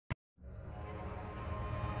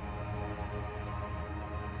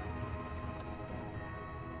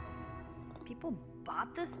People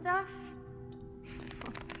bought this stuff?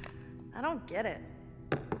 I don't get it.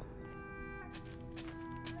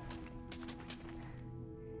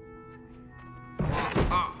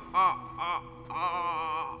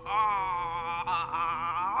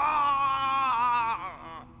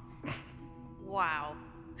 Wow.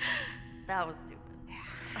 That was stupid.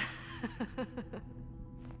 Yeah.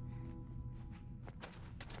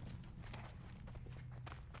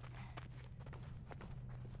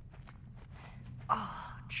 Oh,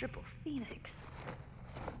 triple phoenix.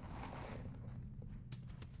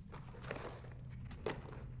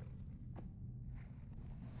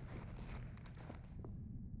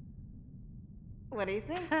 What do you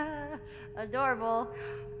think? Adorable.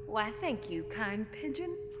 Why, thank you, kind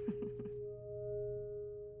pigeon.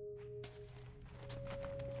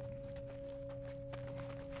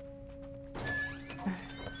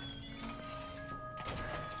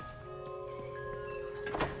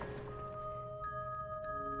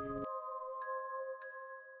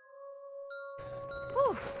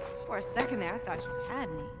 Whew. For a second there, I thought you had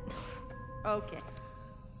me. Okay.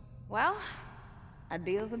 Well, a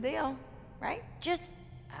deal's a deal, right? Just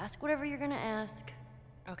ask whatever you're gonna ask.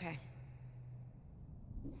 Okay.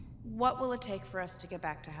 What will it take for us to get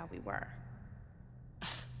back to how we were?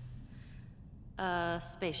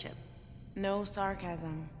 Spaceship. No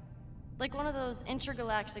sarcasm. Like one of those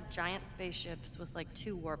intergalactic giant spaceships with like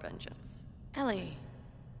 2 warp engines. Ellie.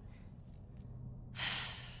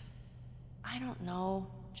 I don't know.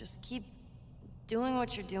 Just keep doing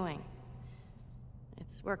what you're doing.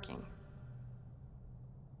 It's working.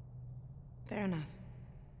 Fair enough.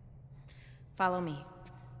 Follow me.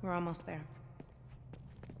 We're almost there.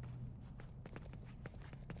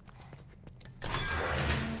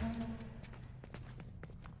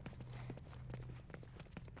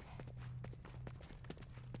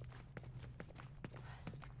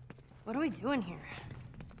 What are we doing here?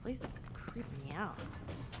 The place is creeping me out.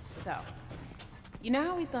 So, you know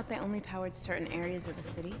how we thought they only powered certain areas of the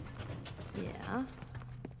city? Yeah.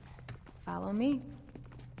 Follow me.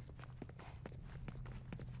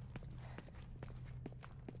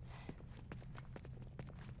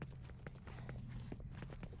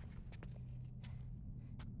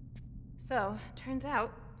 So, turns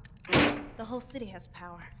out, the whole city has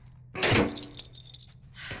power.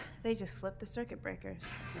 They just flip the circuit breakers.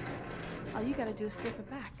 All you gotta do is flip it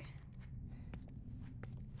back.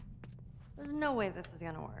 There's no way this is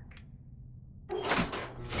gonna work.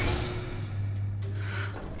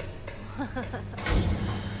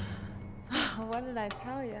 What did I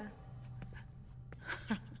tell you?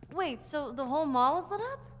 Wait, so the whole mall is lit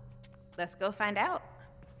up? Let's go find out.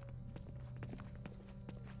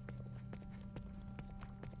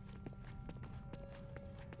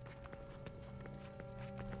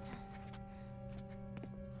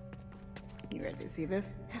 You ready to see this?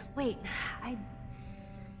 Wait, I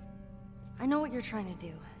know what you're trying to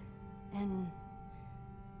do, and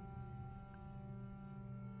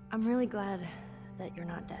I'm really glad that you're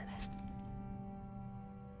not dead.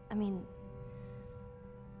 I mean,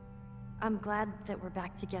 I'm glad that we're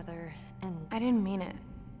back together, and I didn't mean it.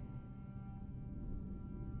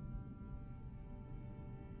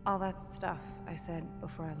 All that stuff I said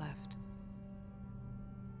before I left.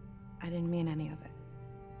 I didn't mean any of it.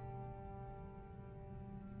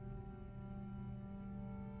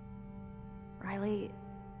 Riley,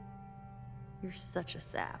 you're such a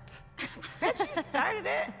sap. Bet you started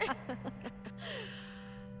it.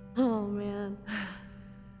 Oh, man.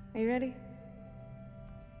 Are you ready?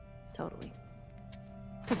 Totally.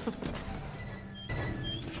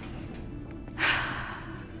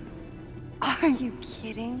 Are you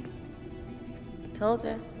kidding? Told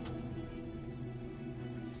you.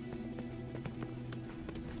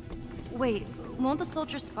 Wait, won't the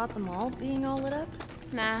soldiers spot the mall being all lit up?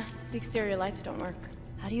 Nah, the exterior lights don't work.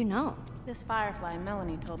 How do you know? This Firefly,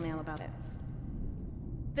 Melanie, told me all about it.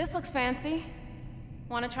 This looks fancy.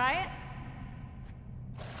 Wanna try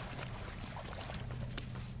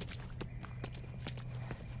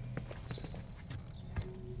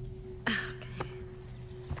it? Okay.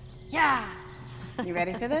 Yeah! You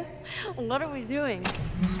ready for this? What are we doing?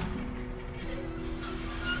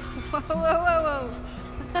 Whoa, whoa, whoa,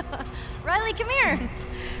 whoa! Riley, come here!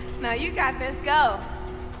 No, you got this, go!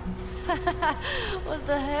 What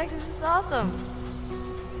the heck? This is awesome!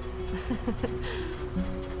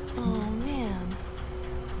 Oh, man.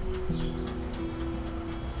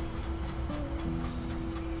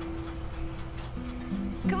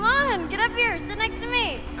 Come on, get up here, sit next to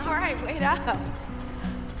me! Alright, wait up.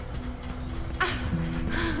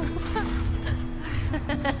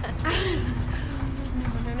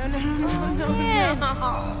 No, no, no, no, no, Oh, no, man. no.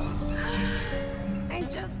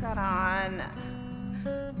 got on.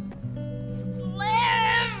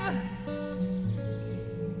 Live!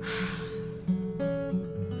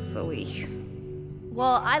 Phooey.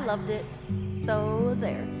 Well, I loved it, so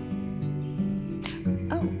there.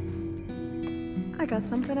 Oh. I got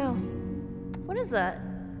something else. What is that?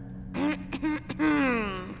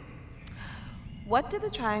 What did the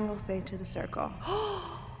triangle say to the circle?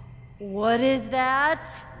 What is that?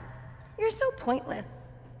 You're so pointless.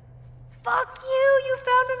 Fuck you! You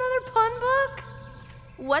found another pun book?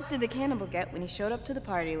 What did the cannibal get when he showed up to the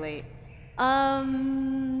party late?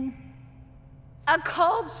 A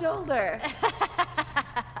cold shoulder.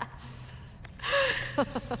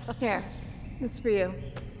 Here, it's for you.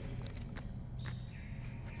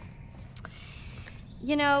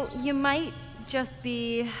 You know, you might just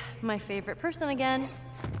be my favorite person again.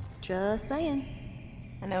 Just saying.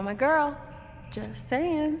 I know my girl. Just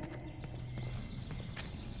saying.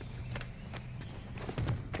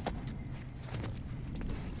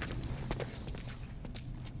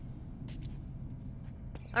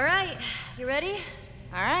 All right, you ready?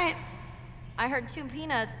 All right. I heard 2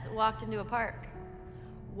 peanuts walked into a park.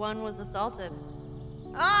 One was assaulted.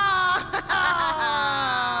 Oh!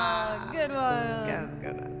 Good one.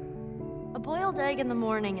 Good one. A boiled egg in the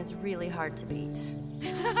morning is really hard to beat.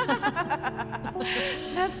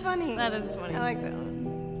 That's funny. That is funny. I like that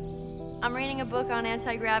one. I'm reading a book on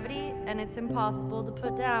anti-gravity, and it's impossible to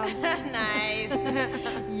put down. Nice.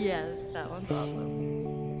 Yes, that one's awesome.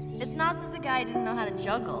 It's not that the guy didn't know how to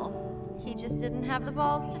juggle. He just didn't have the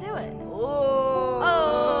balls to do it. Oh!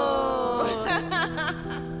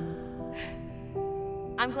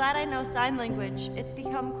 I'm glad I know sign language. It's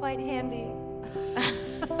become quite handy.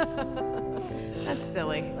 That's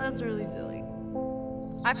silly. That's really silly.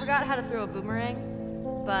 I forgot how to throw a boomerang,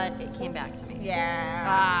 but it came back to me.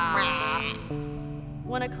 Yeah.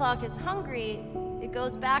 When a clock is hungry, it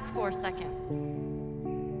goes back 4 seconds.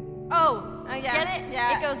 Oh, Yeah. get it?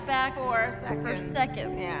 Yeah. It goes back 4 seconds. for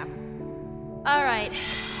seconds. Yeah. All right,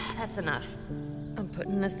 that's enough. I'm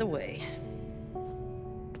putting this away.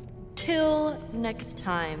 Till next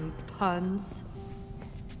time, puns.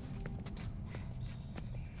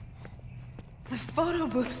 The photo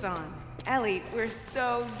booth's on. Ellie, we're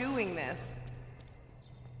so doing this.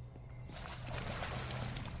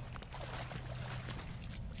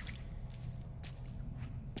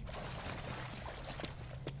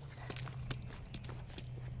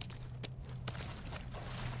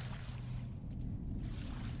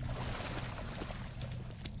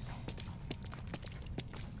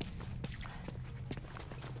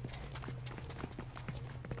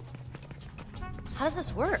 How does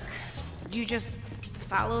this work? You just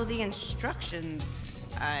follow the instructions,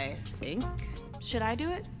 I think. Should I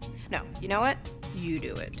do it? No, you know what? You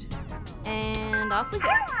do it. And off we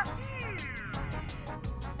go.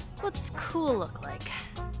 What's cool look like?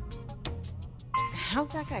 How's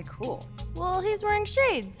that guy cool? Well, he's wearing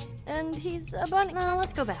shades, and he's a bunny. No,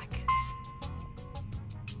 let's go back.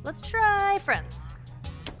 Let's try friends.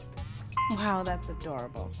 Wow, that's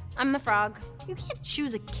adorable. I'm the frog. You can't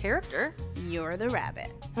choose a character. You're the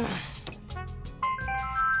rabbit.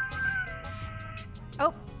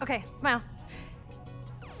 Oh, okay, smile.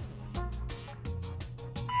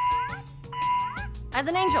 As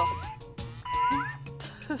an angel.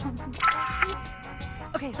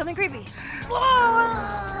 Okay, something creepy.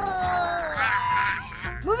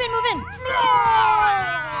 Move in, move in.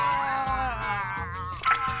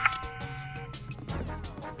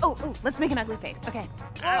 Oh, let's make an ugly face. Okay.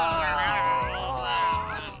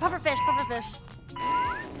 Pufferfish, pufferfish.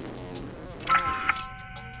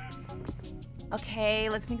 Okay,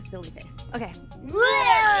 let's make a silly face. Okay.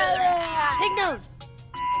 Pig nose.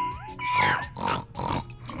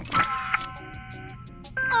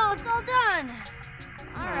 Oh, it's all done.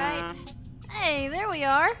 All right. Hey, there we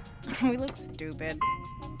are. We look stupid.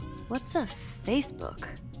 What's a Facebook?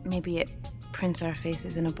 Maybe it prints our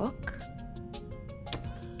faces in a book?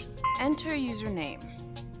 Enter username.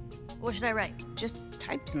 What should I write? Just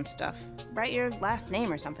type some stuff. Write your last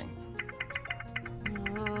name or something.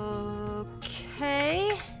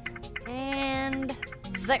 Okay. And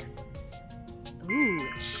there. Ooh,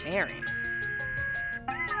 sharing.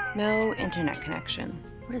 No internet connection.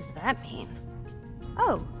 What does that mean?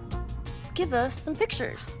 Oh. Give us some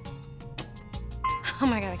pictures. Oh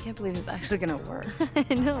my god, I can't believe it's actually gonna work.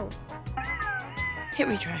 I know. Hit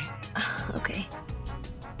retry. Okay.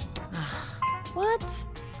 What?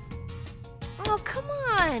 Oh, come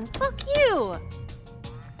on. Fuck you.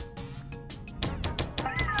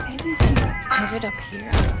 Maybe if you put it up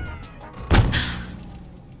here.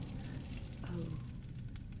 Oh.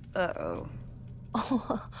 Uh-oh.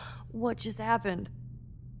 Oh, what just happened?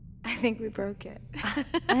 I think we broke it.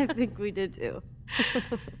 I think we did too.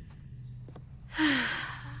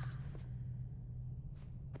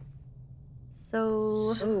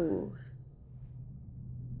 So...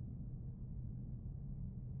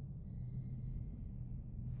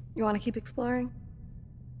 You want to keep exploring?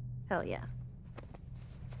 Hell yeah.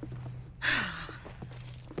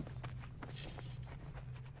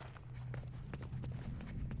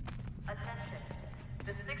 Attention.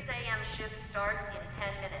 The 6 a.m. shift starts in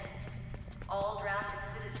 10 minutes. All drafted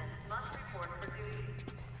citizens must report for duty.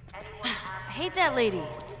 Anyone I hate that lady.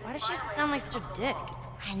 Why does she have to sound like such a dick?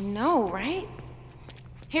 I know, right?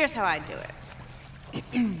 Here's how I do it.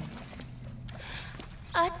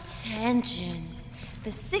 Attention.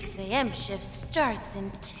 The 6 a.m. shift starts in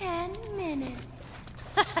 10 minutes.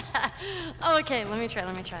 Okay, let me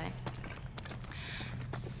try.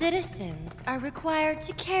 Citizens are required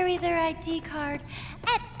to carry their ID card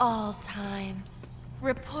at all times.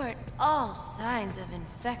 Report all signs of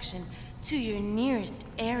infection to your nearest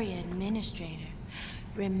area administrator.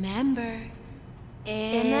 Remember,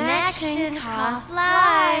 inaction costs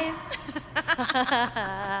lives.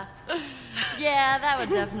 Yeah, that would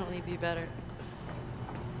definitely be better.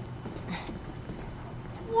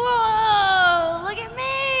 Whoa! Look at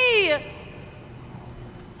me!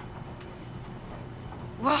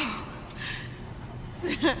 Whoa.